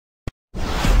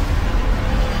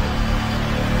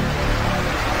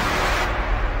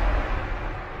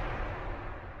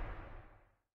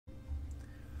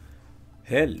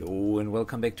Hello and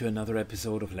welcome back to another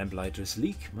episode of Lamplighters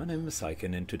League. My name is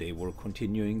Syken and today we're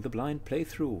continuing the blind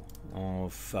playthrough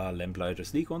of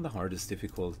Lamplighters League on the hardest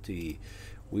difficulty.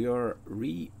 We are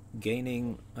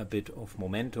regaining a bit of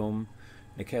momentum.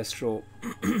 Nicastro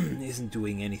isn't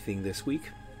doing anything this week,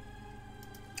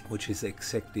 which is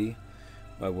exactly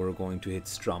why we're going to hit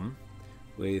Strum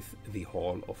with the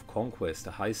Hall of Conquest,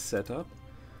 a heist setup,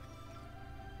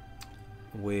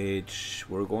 which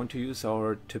we're going to use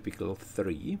our typical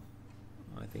 3.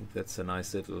 I think that's a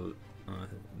nice little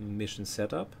mission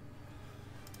setup.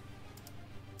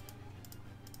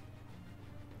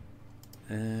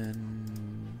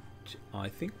 And I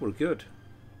think we're good.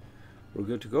 We're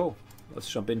good to go. Let's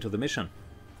jump into the mission.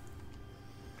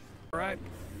 All right.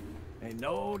 Ain't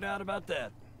no doubt about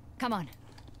that. Come on.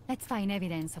 Let's find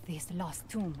evidence of this lost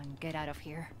tomb and get out of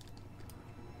here.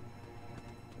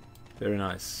 Very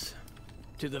nice.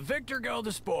 To the victor go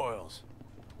the spoils.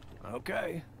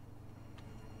 Okay.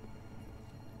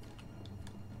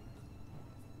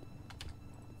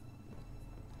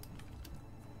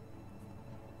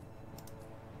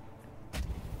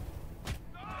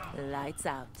 Lights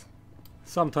out.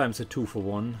 Sometimes a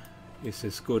 2-for-1 is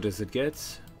as good as it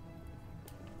gets.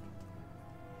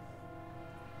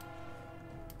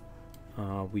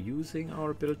 Are we using our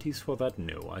abilities for that?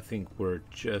 No, I think we're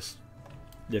just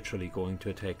literally going to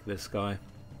attack this guy.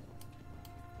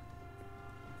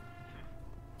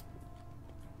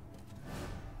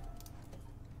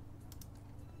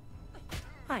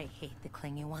 I hate the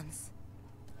clingy ones.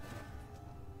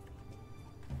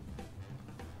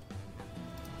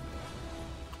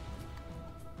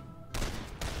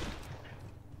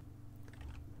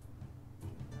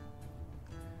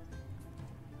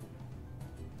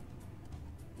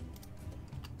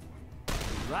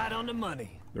 Right on the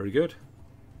money. Very good.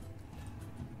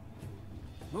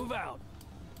 Move out.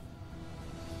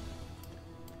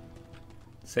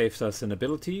 Saves us an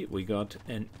ability. We got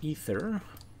an ether.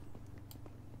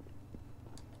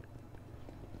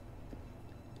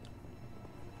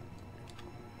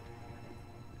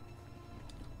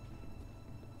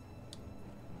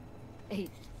 A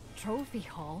trophy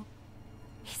hall?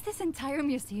 Is this entire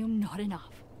museum not enough?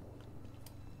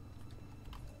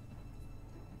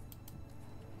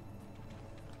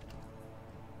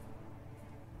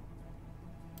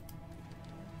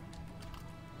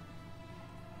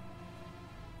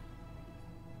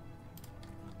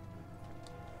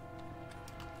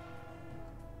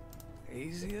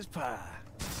 Easy as pie.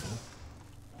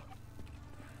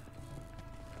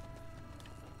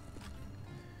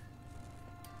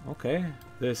 Okay,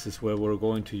 this is where we're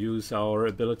going to use our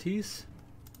abilities.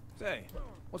 Say,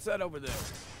 what's that over there?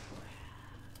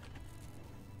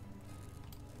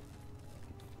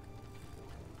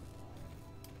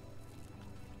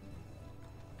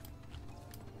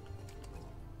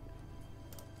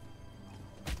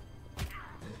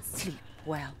 Sleep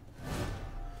well.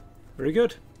 Very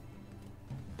good.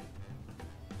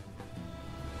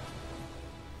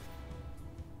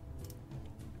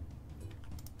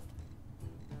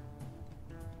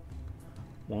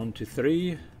 One, two,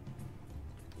 three.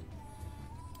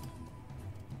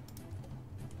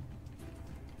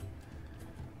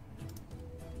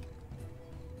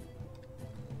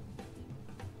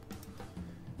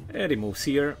 And he moves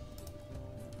here.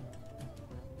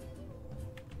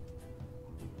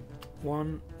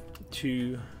 1,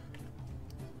 2,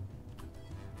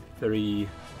 3,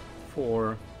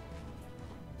 4.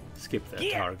 Skip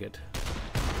that target.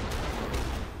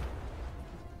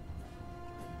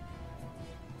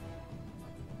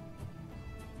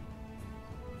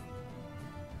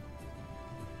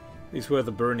 These were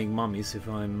the burning mummies, if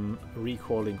I'm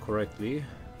recalling correctly.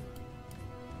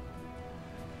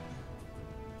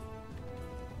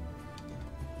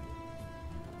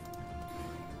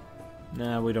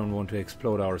 Nah, we don't want to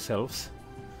explode ourselves.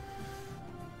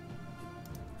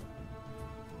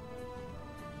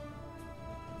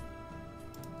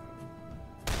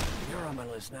 You're on my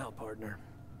list now, partner.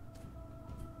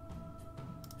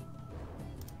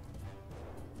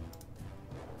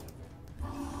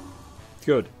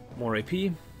 Good. More AP.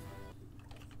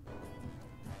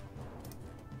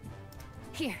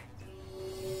 Here.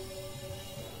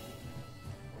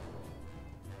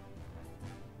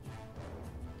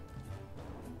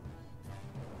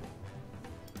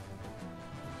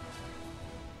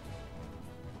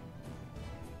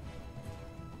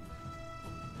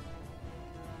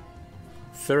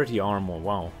 $30 armor.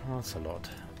 Wow, that's a lot.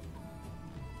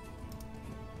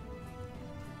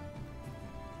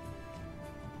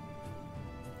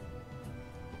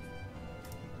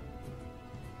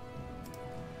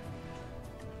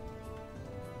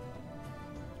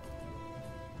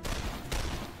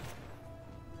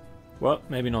 Well,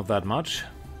 maybe not that much.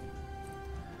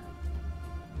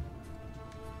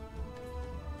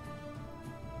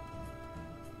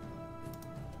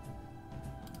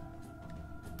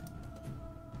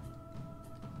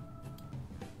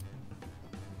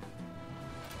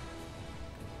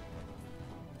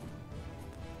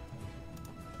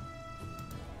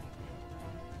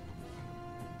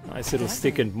 Nice little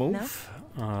stick and move.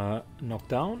 Knock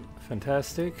down.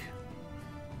 Fantastic.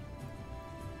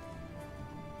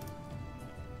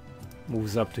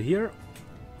 Moves up to here.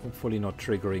 Hopefully not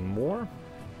triggering more.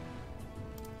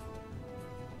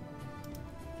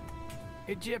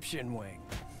 Egyptian wing.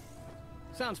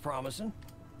 Sounds promising.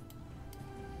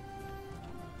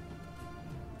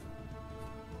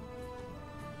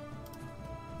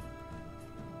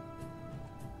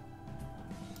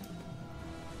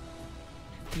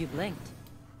 You blinked.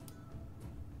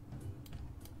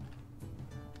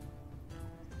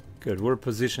 Good, we're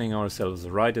positioning ourselves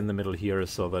right in the middle here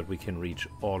so that we can reach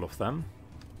all of them.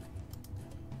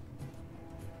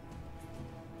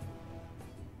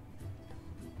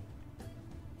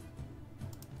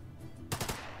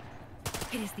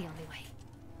 It is the only way.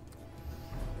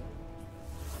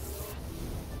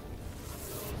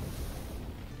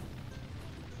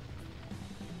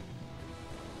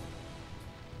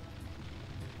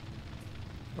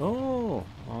 Oh,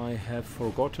 I have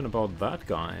forgotten about that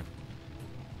guy.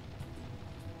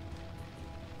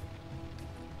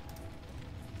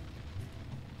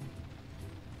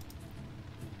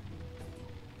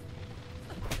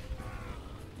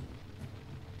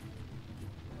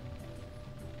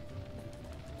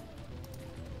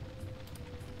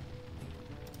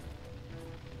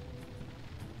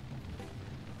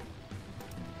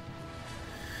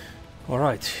 All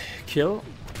right, kill.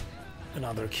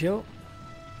 Another kill.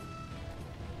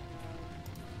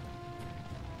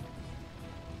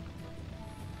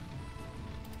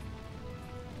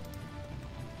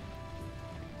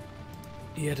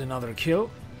 Yet another kill.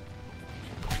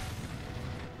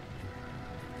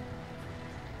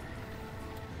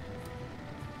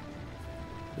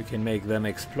 We can make them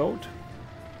explode.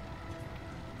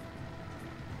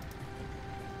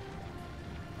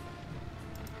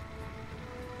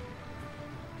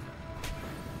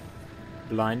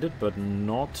 Blinded, but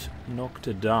not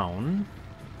knocked down.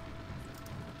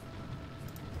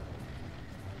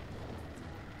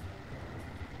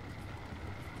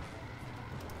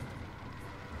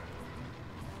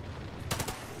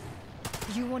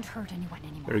 You won't hurt anyone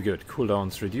anymore. Very good.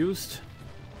 Cooldown's reduced.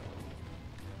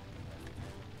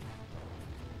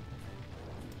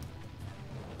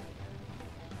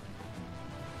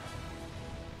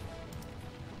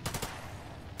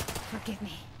 Forgive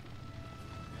me.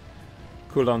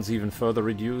 Cooldown's even further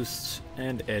reduced.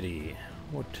 And Eddie,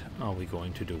 what are we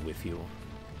going to do with you?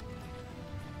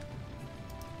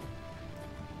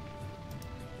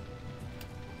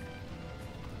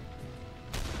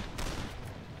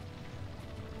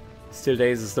 Still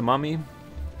dazes the mummy,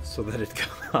 so that it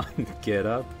can't get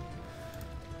up.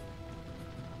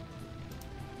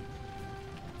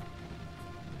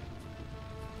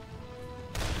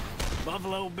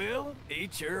 Buffalo Bill,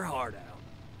 eat your heart out.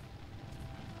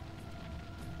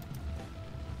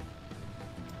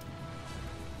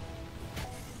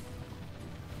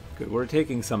 Good, we're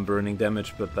taking some burning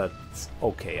damage, but that's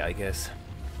okay, I guess.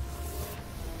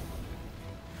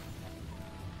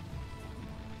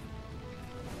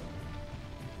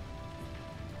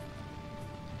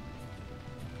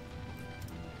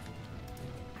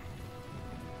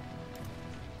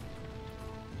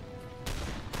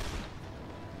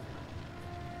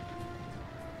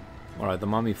 Alright, the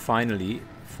mummy finally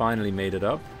made it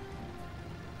up.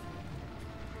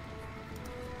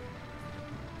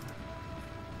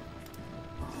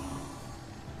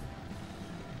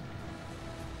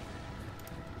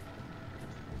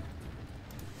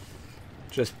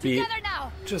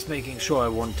 Just making sure I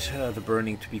want the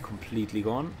burning to be completely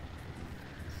gone.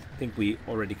 I think we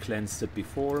already cleansed it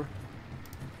before.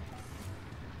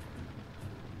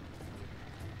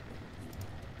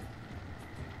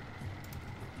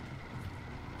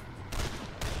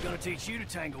 Gonna teach you to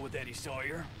tangle with Eddie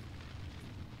Sawyer.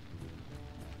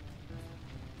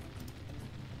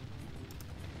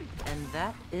 And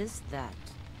that is that.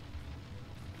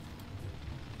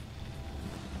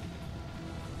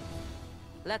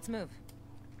 Let's move.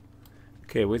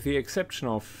 Okay, with the exception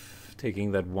of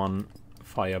taking that one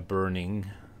fire burning,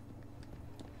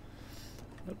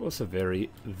 that was a very,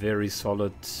 very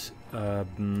solid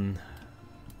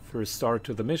first start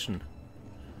to the mission.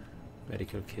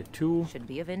 Medical kit 2. Should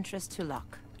be of interest to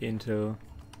Locke. Intel.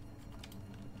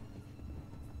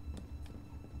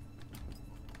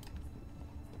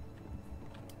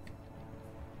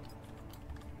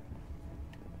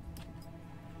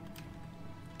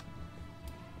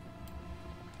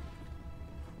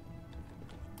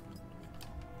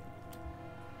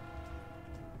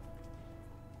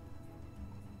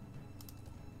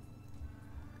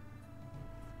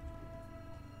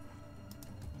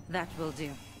 That will do.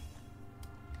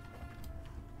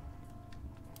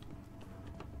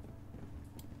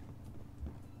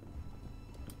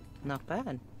 Not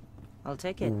bad. I'll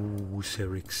take it. Ooh,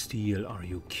 Seric steel, are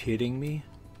you kidding me?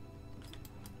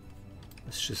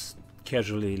 It's just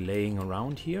casually laying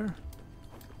around here?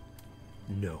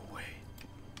 No way.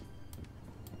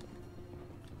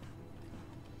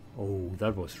 Oh,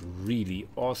 that was really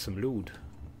awesome loot.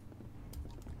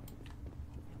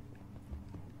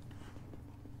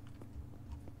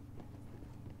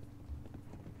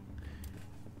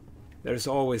 There's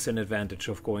always an advantage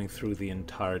of going through the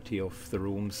entirety of the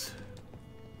rooms.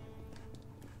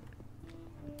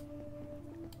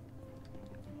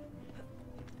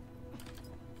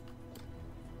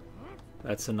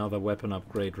 That's another weapon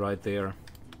upgrade right there.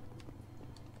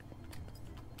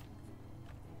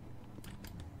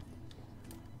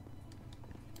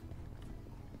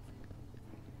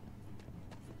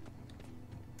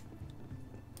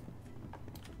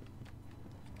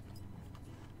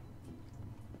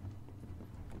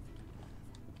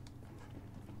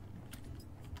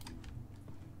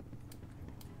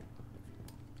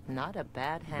 Not a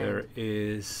bad hand. There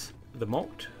is the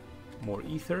moat, more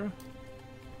ether.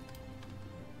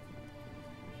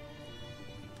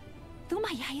 Do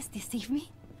my eyes deceive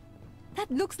me? That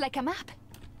looks like a map.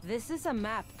 This is a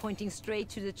map pointing straight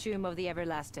to the Tomb of the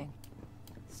Everlasting.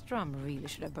 Strum really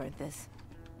should have burnt this.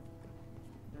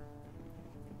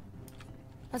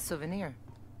 A souvenir.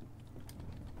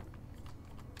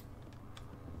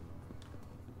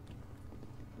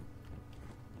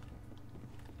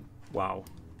 Wow.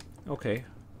 Okay.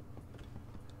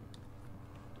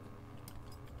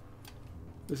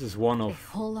 This is one of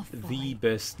Hall of the Void.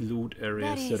 best loot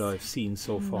areas that I've seen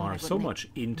so far. So much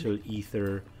intel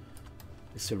ether.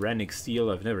 Ceramic steel,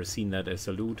 I've never seen that as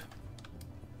a loot.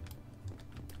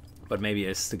 But maybe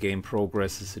as the game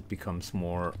progresses it becomes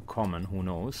more common, who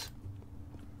knows.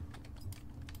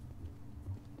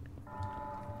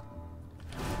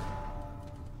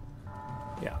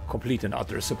 Yeah, complete and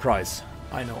utter surprise.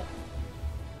 I know.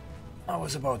 I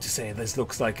was about to say this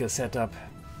looks like a setup.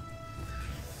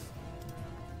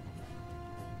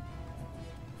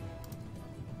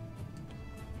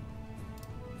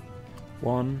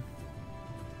 One,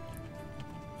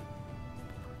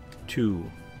 two,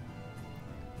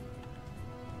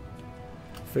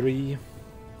 three,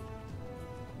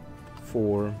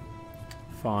 4,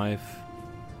 5,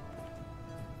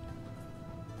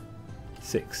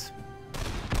 6.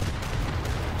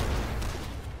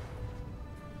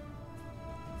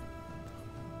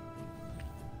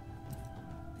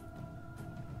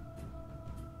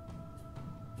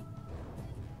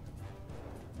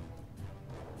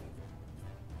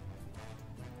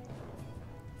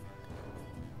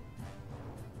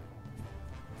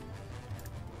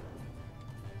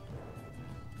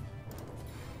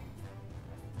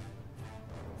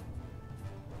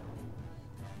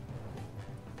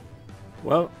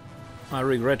 Well, I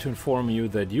regret to inform you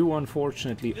that you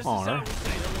unfortunately are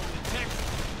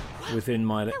within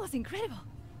my That was incredible.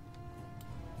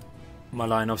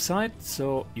 line of sight,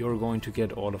 so you're going to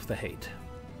get all of the hate.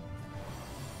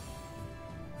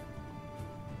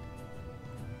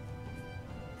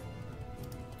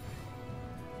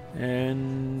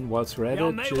 And whilst we're at Y'all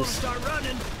it, may want to just start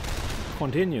running.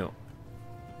 continue.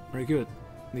 Very good.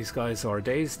 These guys are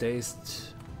dazed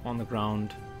on the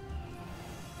ground.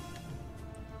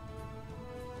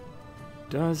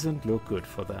 Doesn't look good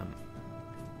for them.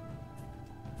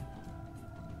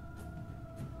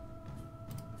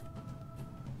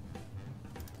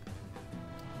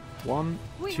 One,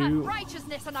 We two, have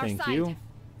righteousness on our thank side. you.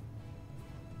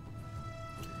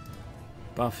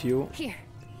 Buff you. Here.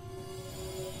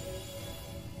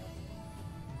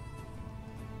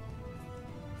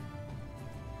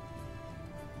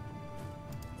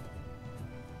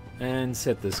 And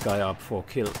set this guy up for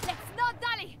kill. Let's not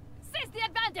dally. Seize the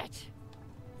advantage.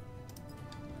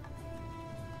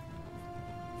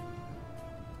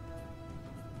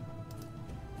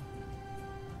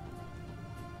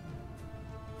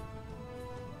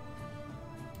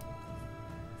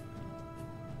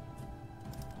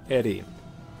 Eddie.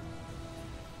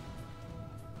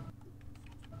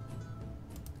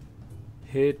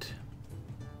 Hit.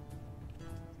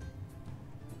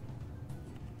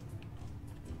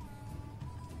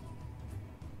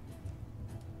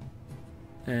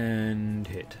 And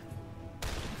hit.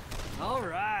 All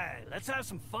right, let's have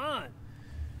some fun.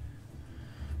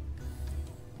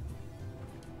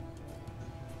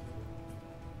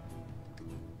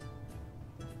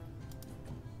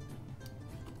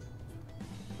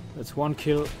 That's one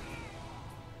kill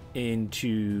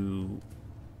into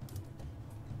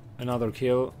another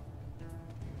kill.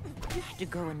 You had to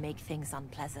go and make things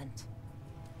unpleasant.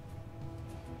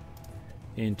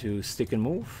 Into stick and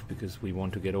move, because we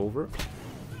want to get over.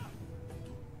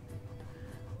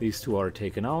 These two are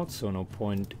taken out, so no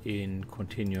point in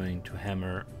continuing to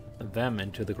hammer them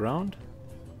into the ground.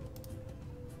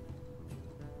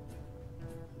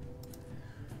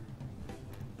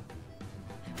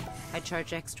 I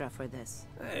charge extra for this.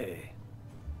 Hey,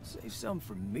 save some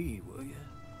for me, will you?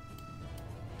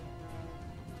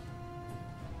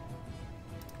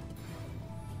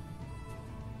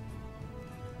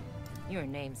 Your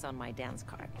name's on my dance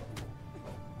card.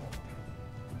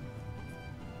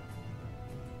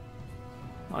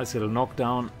 Nice little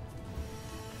knockdown.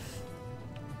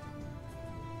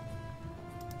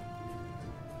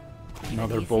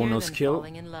 Another Easier bonus than kill.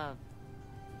 falling in love.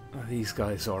 These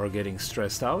guys are getting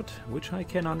stressed out, which I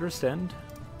can understand.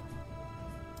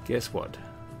 Guess what?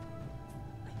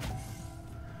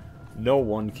 No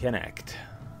one can act.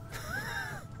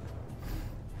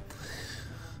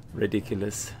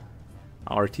 Ridiculous.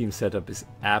 Our team setup is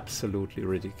absolutely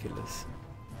ridiculous.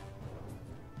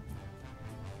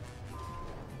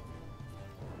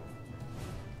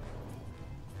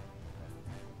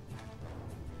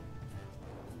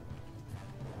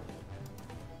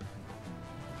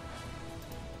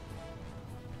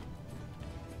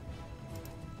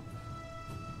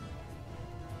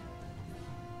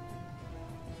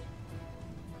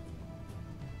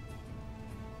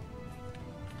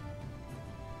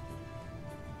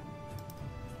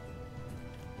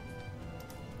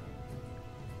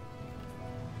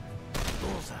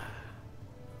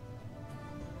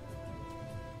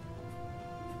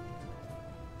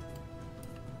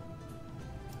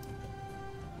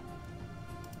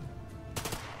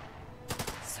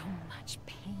 So much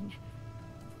pain.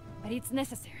 But it's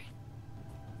necessary.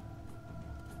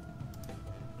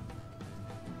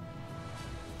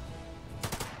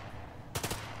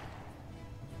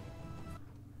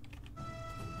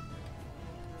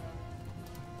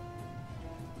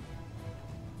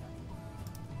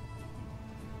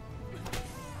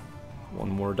 One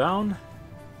more down.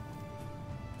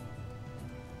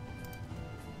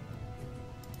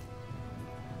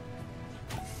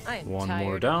 I am One tired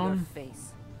more of down. your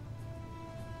face.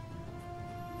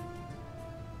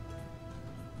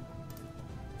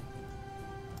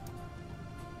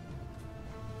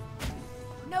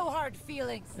 No hard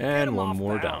feelings. Get And 'em one off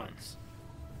more down. balance.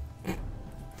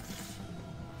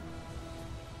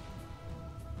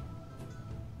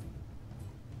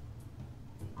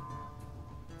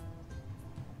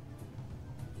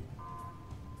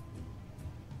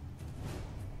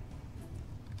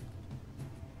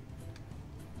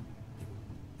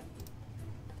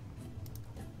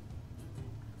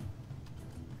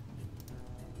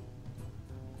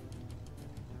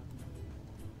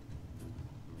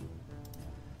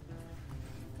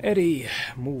 Eddie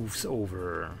moves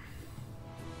over.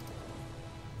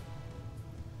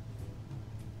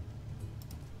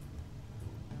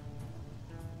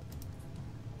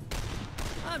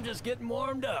 I'm just getting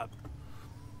warmed up.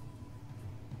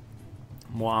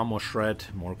 More armor shred,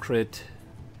 more crit,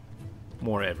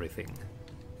 more everything.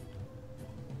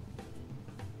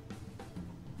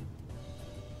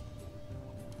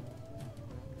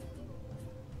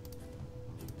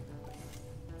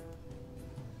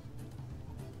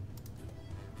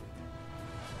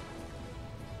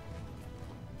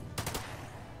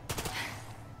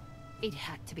 It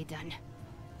had to be done.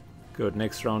 Good,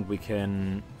 next round we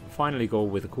can finally go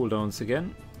with the cooldowns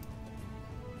again.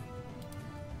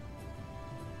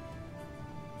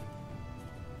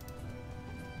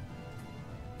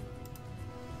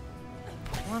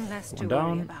 One less to One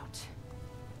worry down. about.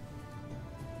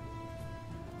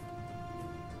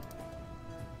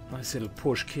 Nice little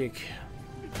push kick.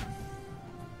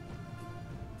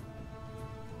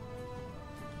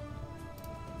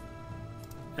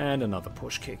 And another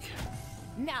push kick.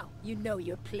 Now you know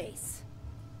your place.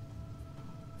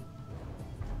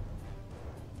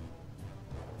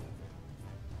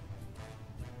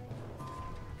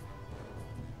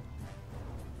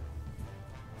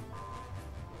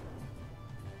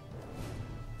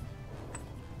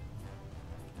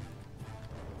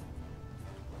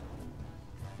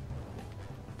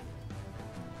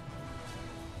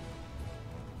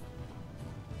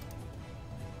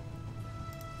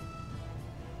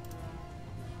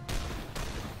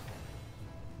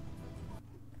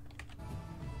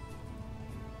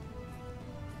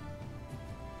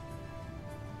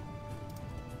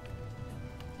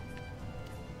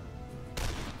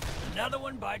 Another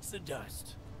one bites the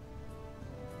dust.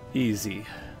 Easy.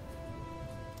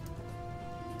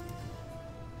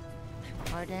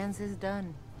 Our dance is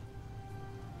done.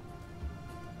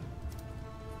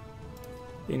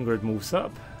 Ingrid moves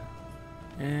up.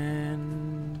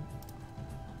 And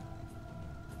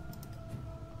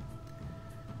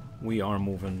we are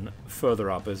moving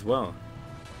further up as well.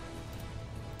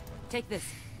 Take this.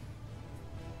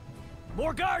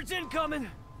 More guards incoming!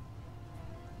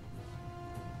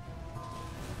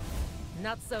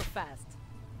 Not so fast.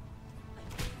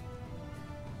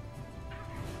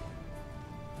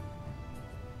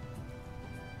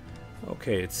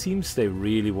 Okay, it seems they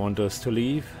really want us to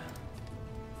leave.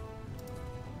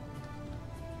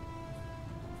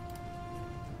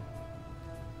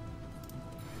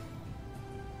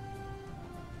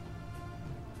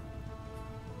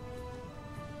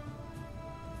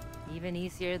 Even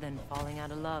easier than falling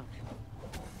out of love.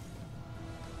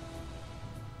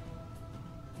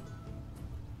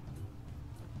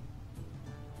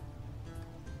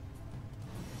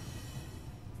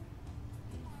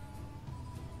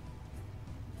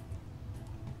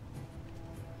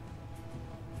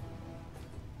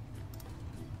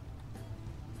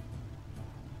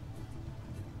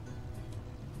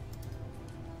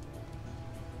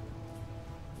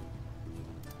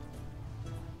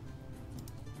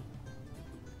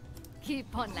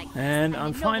 Keep on like this, And I'm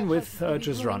you know fine the with house will be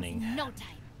just ruined running. in no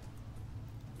time.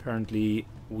 Apparently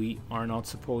we are not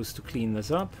supposed to clean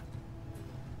this up.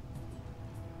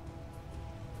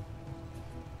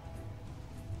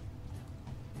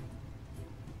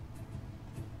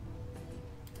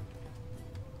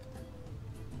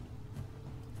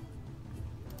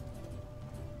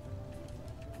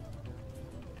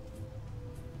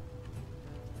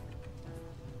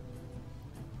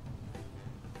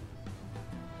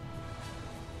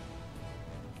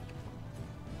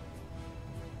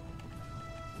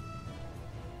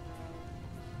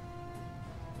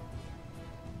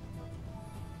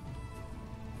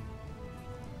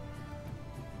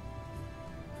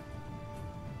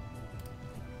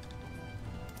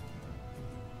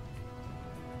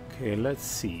 Okay, let's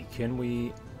see. Can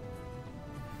we...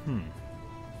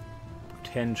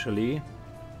 Potentially.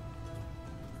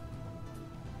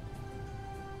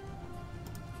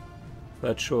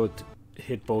 That should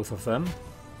hit both of them.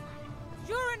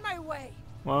 You're in my way.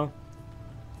 Well,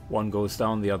 one goes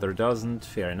down, the other doesn't.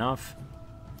 Fair enough.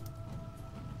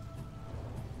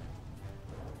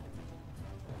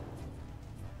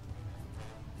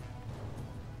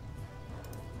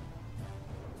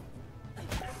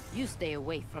 You stay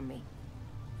away from me.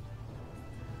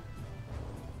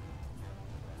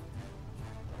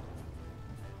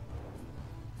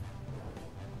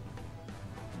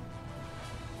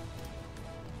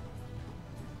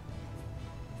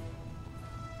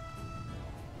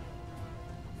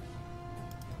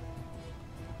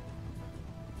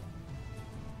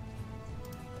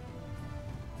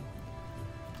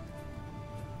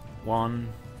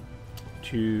 One,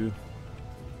 two,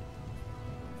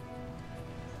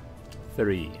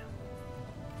 3,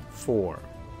 4,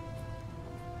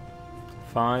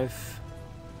 5,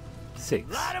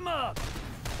 6. Light 'em up!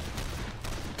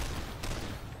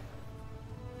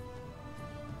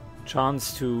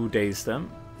 Chance to daze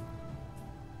them.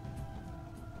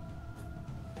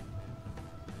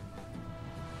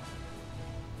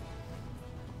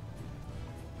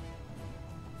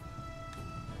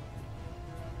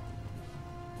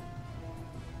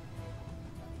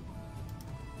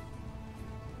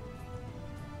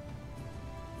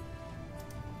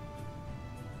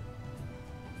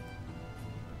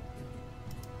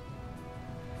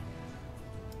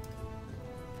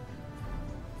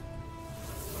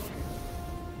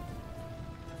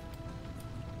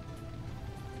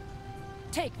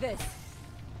 Take this.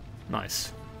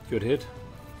 Nice. Good hit.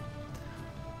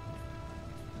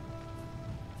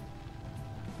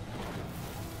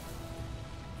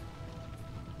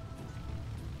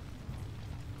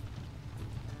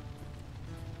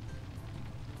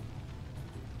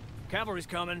 Cavalry's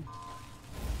coming.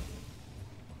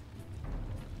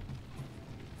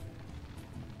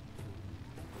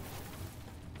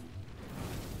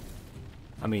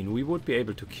 I mean, we would be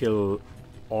able to kill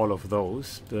all of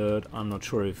those, but I'm not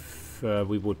sure if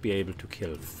we would be able to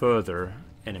kill further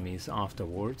enemies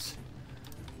afterwards.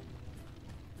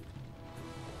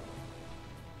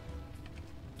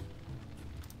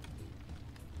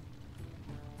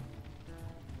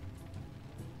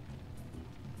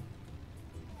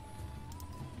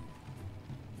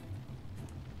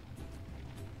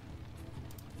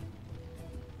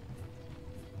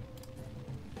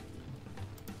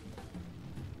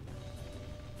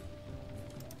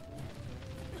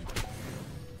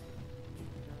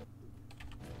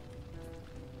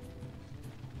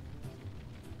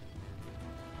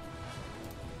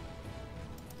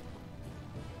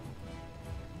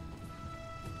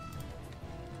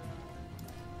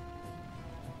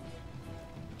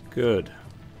 Good.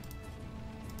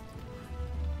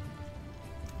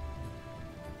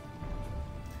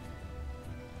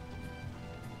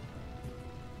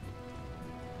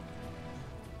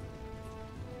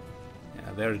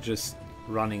 Yeah, they're just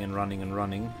running and running and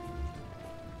running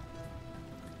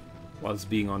whilst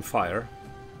being on fire.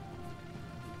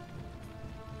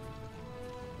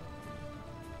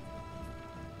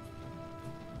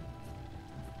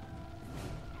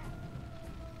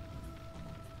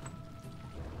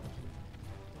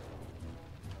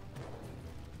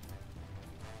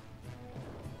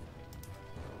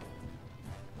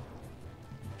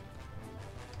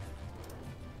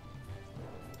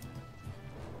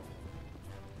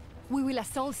 We will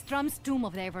assault Strom's Tomb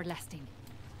of the Everlasting,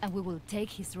 and we will take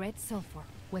his red sulfur,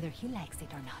 whether he likes it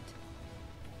or not.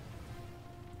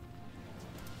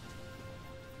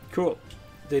 Cool.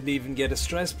 Didn't even get a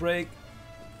stress break.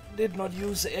 Did not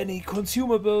use any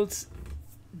consumables.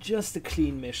 Just a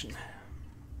clean mission.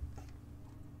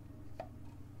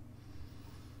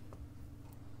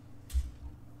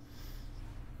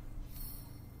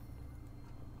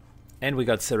 And we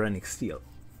got Ceramic Steel.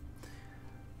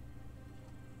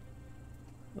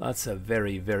 That's a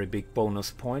very, very big bonus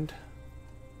point.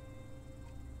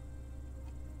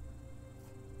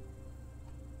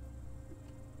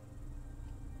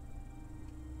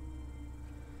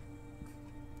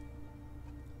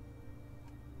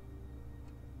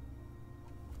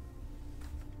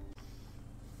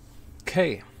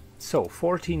 Okay, so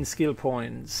 14 skill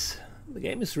points. The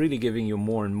game is really giving you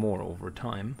more and more over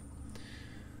time.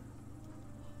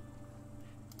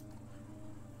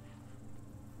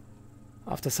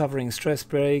 After suffering stress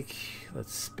break,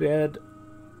 that's bad.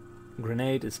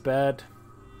 Grenade is bad.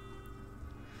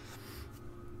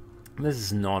 This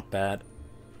is not bad.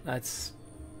 That's...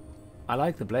 I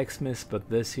like the blacksmith, but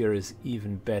this here is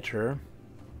even better.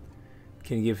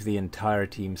 Can give the entire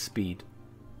team speed.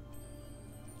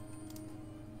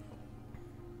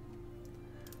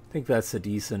 I think that's a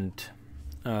decent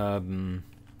It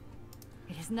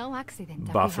is no accident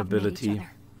that buff we have met each ability.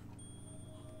 other.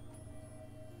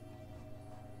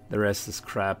 The rest is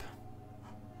crap.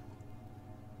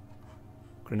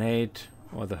 Grenade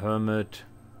or the hermit.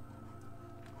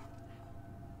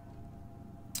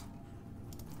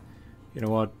 You know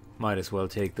what? Might as well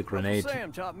take the grenade. Uncle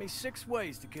Sam taught me 6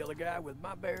 ways to kill a guy with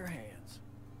my bare hands.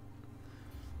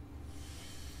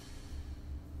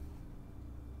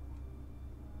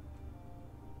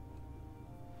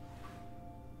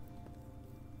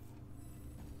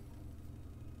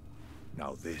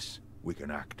 Now this we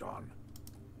can act on.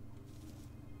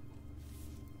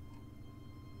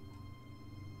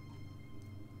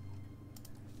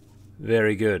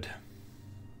 Very good.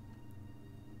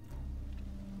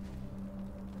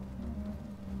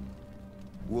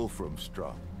 Wolfram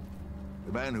Strong,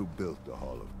 the man who built the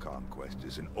Hall of Conquest,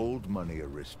 is an old money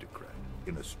aristocrat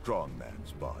in a strong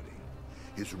man's body.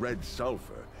 His red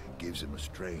sulfur gives him a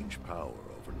strange power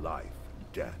over life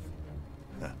and death.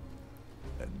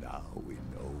 And now we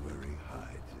know where he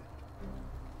hides it.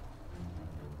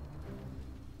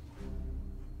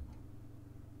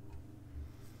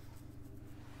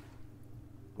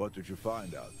 What did you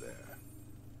find out there?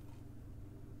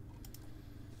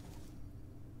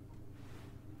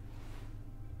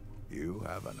 You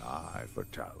have an eye for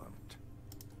talent.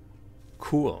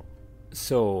 Cool.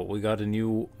 So we got a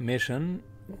new mission.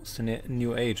 What's the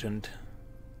new agent?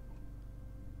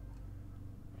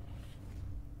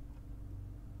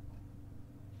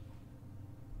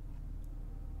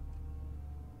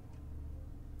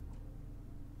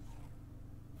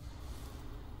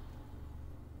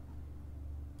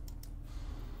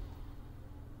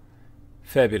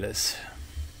 Fabulous.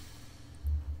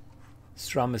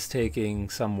 Strum is taking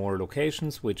some more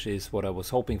locations, which is what I was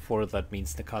hoping for. That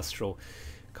means the Castro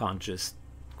can't just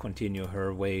continue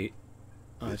her way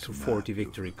to 40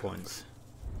 victory points.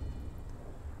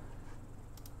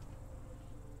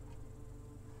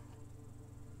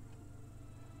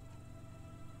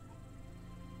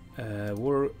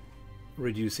 We're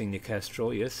reducing the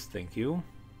Castro, yes, thank you.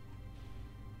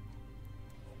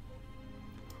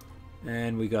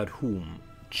 And we got whom?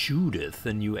 Judith,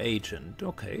 the new agent.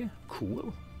 Okay,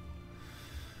 cool.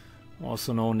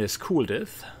 Also known as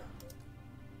Cooldith.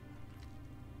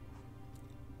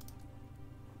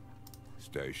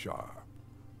 Stay sharp.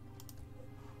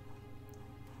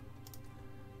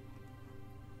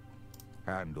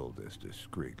 Handle this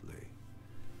discreetly.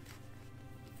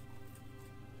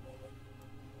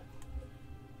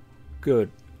 Good.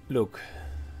 Look.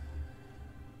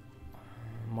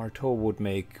 Marteau would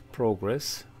make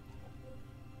progress.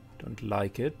 Don't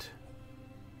like it.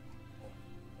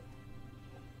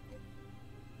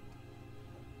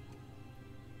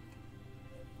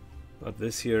 But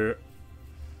this here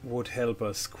would help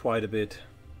us quite a bit.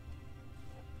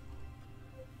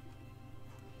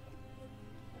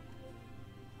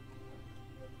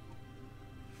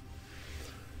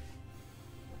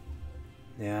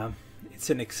 Yeah, it's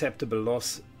an acceptable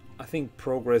loss. I think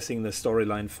progressing the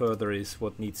storyline further is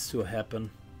what needs to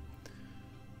happen.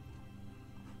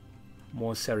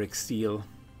 More Serric Steel.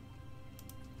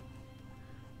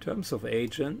 In terms of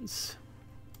agents,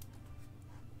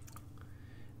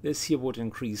 this here would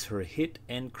increase her hit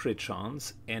and crit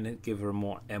chance and give her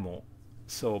more ammo.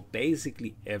 So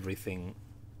basically everything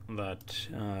that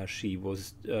she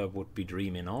would be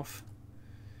dreaming of.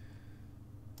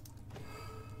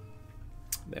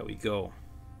 There we go.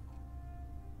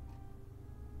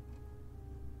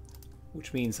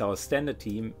 Which means our standard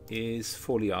team is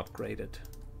fully upgraded.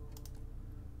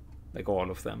 Like all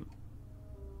of them.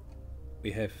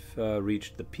 We have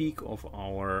reached the peak of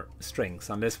our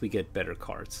strengths, unless we get better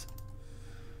cards.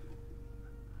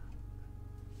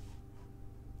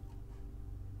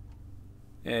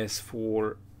 As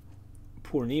for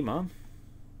Purnima,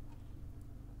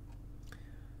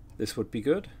 this would be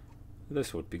good.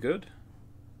 This would be good.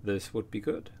 This would be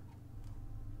good.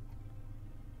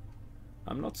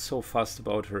 I'm not so fussed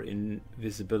about her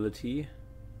invisibility.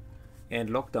 And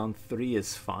lockdown 3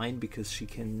 is fine because she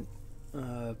can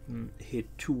hit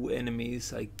 2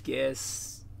 enemies. I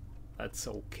guess that's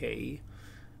okay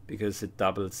because it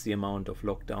doubles the amount of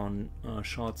lockdown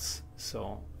shots.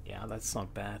 So yeah, that's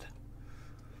not bad.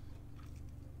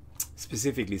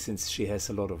 Specifically since she has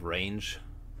a lot of range.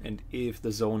 And if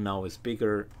the zone now is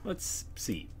bigger, let's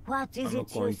see. What is I'm not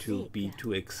it going you to seek? be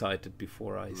too excited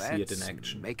before I see it in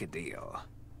action. Make a deal.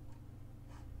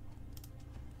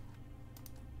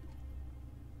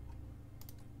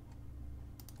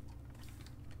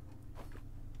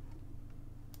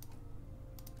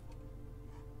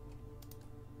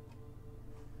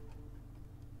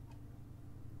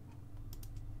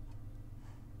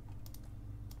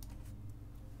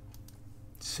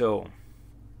 So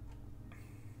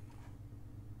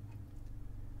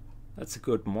that's a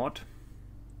good mod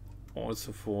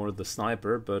also for the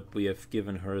sniper, but we have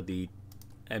given her the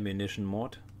ammunition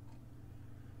mod.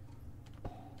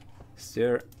 Is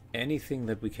there anything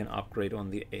that we can upgrade on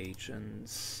the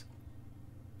agents?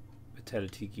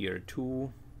 Vitality gear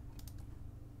 2.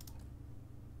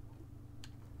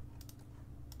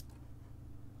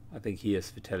 I think he has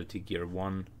vitality gear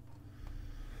 1.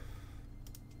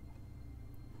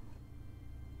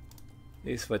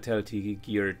 Is vitality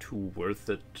gear 2 worth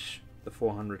it? The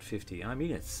 450. I mean,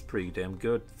 it's pretty damn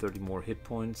good. 30 more hit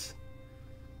points.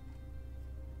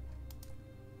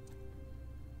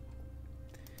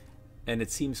 And it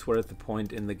seems we're at the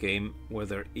point in the game where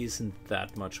there isn't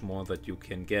that much more that you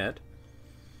can get.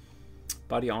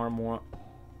 Body armor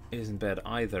isn't bad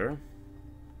either.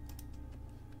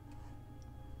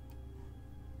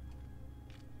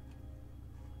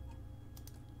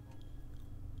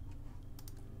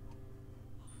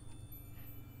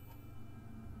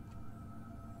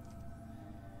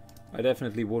 I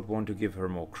definitely would want to give her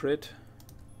more crit,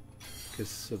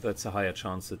 because that's a higher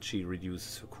chance that she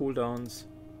reduces her cooldowns.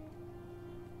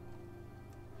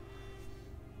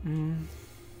 Am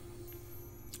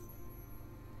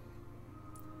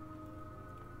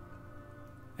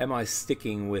I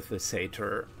sticking with the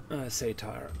satire?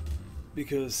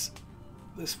 Because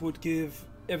this would give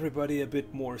everybody a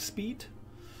bit more speed.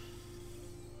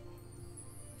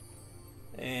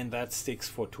 And that sticks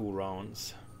for 2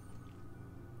 rounds.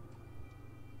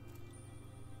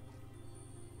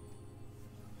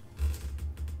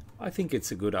 I think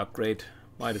it's a good upgrade.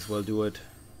 Might as well do it.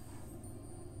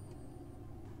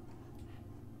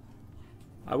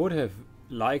 I would have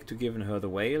liked to given her the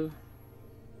whale,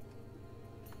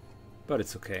 but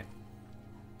it's okay.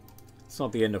 It's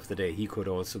not the end of the day. He could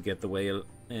also get the whale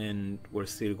and we're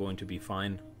still going to be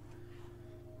fine.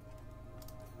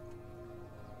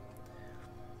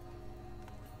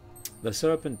 The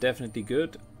serpent definitely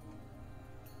good.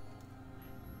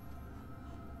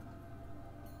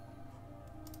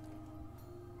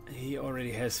 He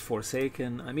already has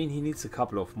Forsaken. I mean, he needs a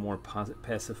couple of more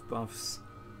passive buffs.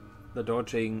 The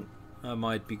dodging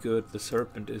might be good. The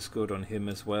serpent is good on him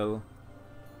as well.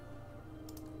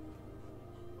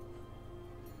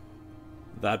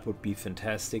 That would be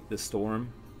fantastic. The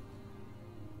storm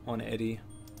on Eddie.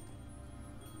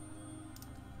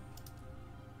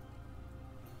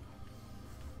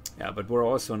 Yeah, but we're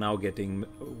also now getting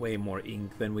way more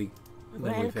ink than we've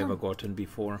ever gotten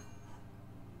before.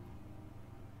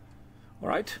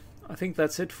 Alright, I think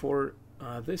that's it for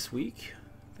this week.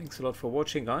 Thanks a lot for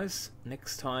watching, guys.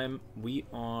 Next time we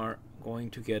are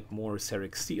going to get more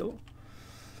Serric Steel.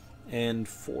 and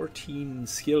 14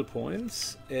 skill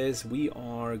points, as we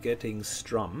are getting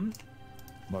Strum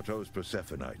Motto's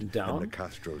Persephoneite down, and the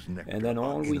Castro's nectar and then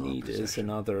all are we in our need is possession.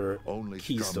 another Only Strum's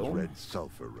keystone, red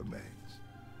sulfur remains.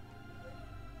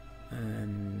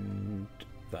 and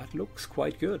that looks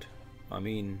quite good. I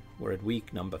mean, we're at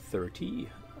week number 30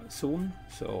 soon,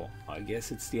 so I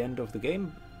guess it's the end of the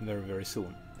game very, very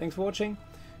soon. Thanks for watching.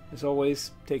 As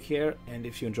always, take care, and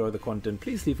if you enjoy the content,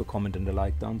 please leave a comment and a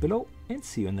like down below, and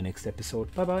see you in the next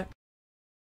episode. Bye bye.